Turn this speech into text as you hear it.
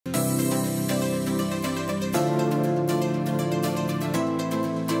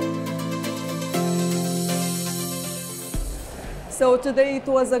So today it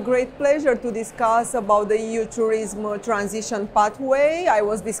was a great pleasure to discuss about the EU tourism transition pathway. I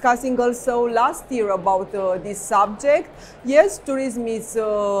was discussing also last year about this subject. Yes, tourism is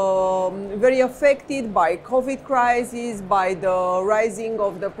very affected by COVID crisis, by the rising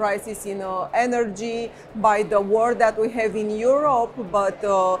of the prices in energy, by the war that we have in Europe, but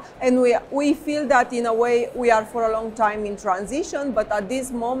and we feel that in a way we are for a long time in transition, but at this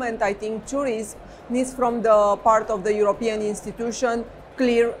moment I think tourism needs from the part of the European institution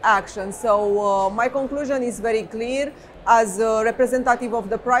clear action. So my conclusion is very clear. As a representative of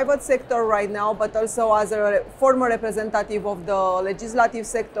the private sector right now, but also as a former representative of the legislative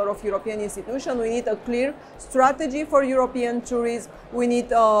sector of European institutions, we need a clear strategy for European tourism. We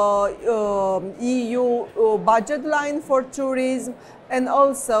need an EU budget line for tourism, and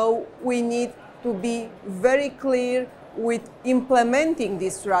also we need to be very clear with implementing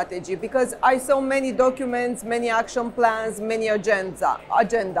this strategy, because I saw many documents, many action plans, many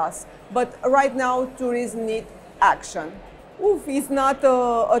agendas, but right now tourism needs action. It's not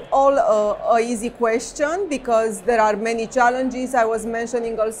at all an easy question, because there are many challenges. I was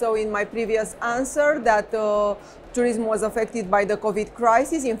mentioning also in my previous answer that tourism was affected by the COVID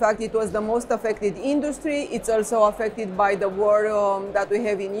crisis. In fact, it was the most affected industry. It's also affected by the war that we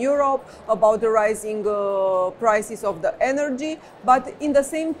have in Europe, about the rising prices of the energy. But in the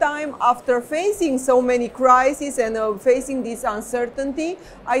same time, after facing so many crises and facing this uncertainty,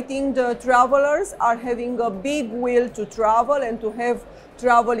 I think the travelers are having a big will to travel and to have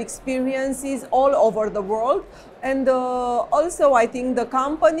travel experiences all over the world. And also I think the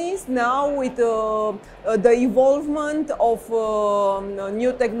companies now, with the evolvement of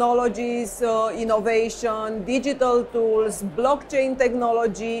new technologies, innovation, digital tools, blockchain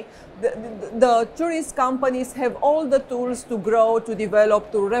technology, the tourist companies have all the tools to grow, to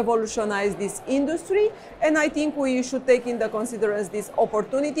develop, to revolutionize this industry. And I think we should take into consideration this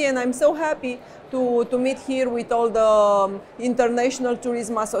opportunity. And I'm so happy to meet here with all the International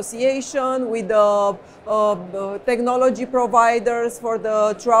Tourism Association, with the technology providers for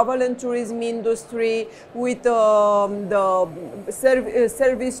the travel and tourism industry, with the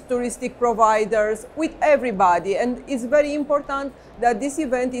service touristic providers, with everybody. And it's very important that this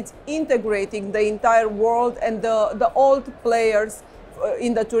event is integrating the entire world and the old players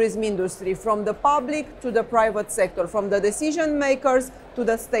in the tourism industry, from the public to the private sector, from the decision makers to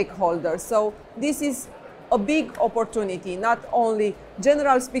the stakeholders. So this is a big opportunity, not only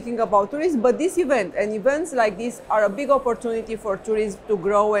general speaking about tourism, but this event and events like this are a big opportunity for tourism to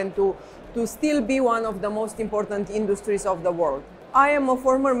grow and to still be one of the most important industries of the world. I am a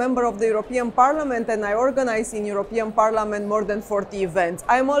former member of the European Parliament, and I organize in European Parliament more than 40 events.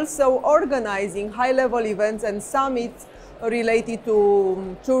 I'm also organizing high-level events and summits related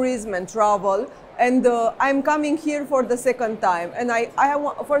to tourism and travel. And I'm coming here for the second time. And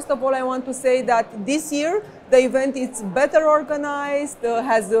first of all, I want to say that this year the event is better organized,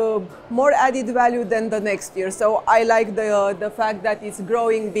 has more added value than the next year. So I like the fact that it's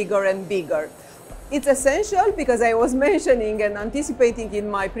growing bigger and bigger. It's essential because I was mentioning and anticipating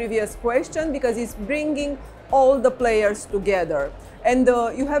in my previous question, because it's bringing all the players together. And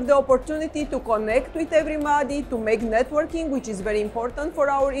you have the opportunity to connect with everybody, to make networking, which is very important for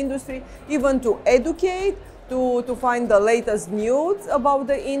our industry, even to educate, to find the latest news about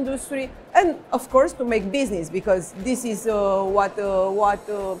the industry, and of course to make business, because this is what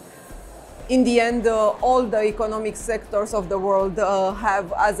in the end all the economic sectors of the world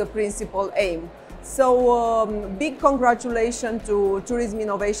have as a principal aim. So big congratulations to Tourism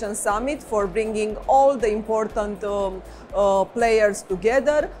Innovation Summit for bringing all the important players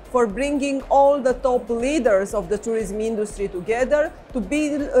together, for bringing all the top leaders of the tourism industry together, to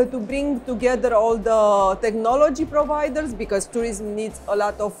bring together all the technology providers, because tourism needs a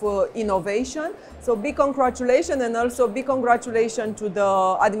lot of innovation. So big congratulations, and also big congratulations to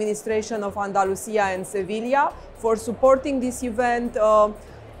the administration of Andalusia and Seville for supporting this event.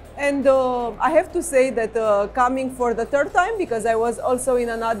 And I have to say that coming for the third time, because I was also in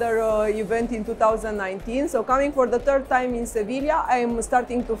another event in 2019, so coming for the third time in Sevilla, I am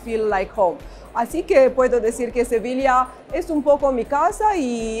starting to feel like home. Así que puedo decir que Sevilla es un poco mi casa,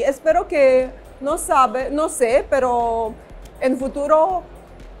 y espero que, no sé, pero en futuro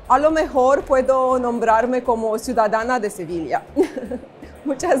a lo mejor puedo nombrarme como ciudadana de Sevilla.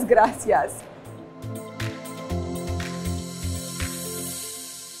 Muchas gracias.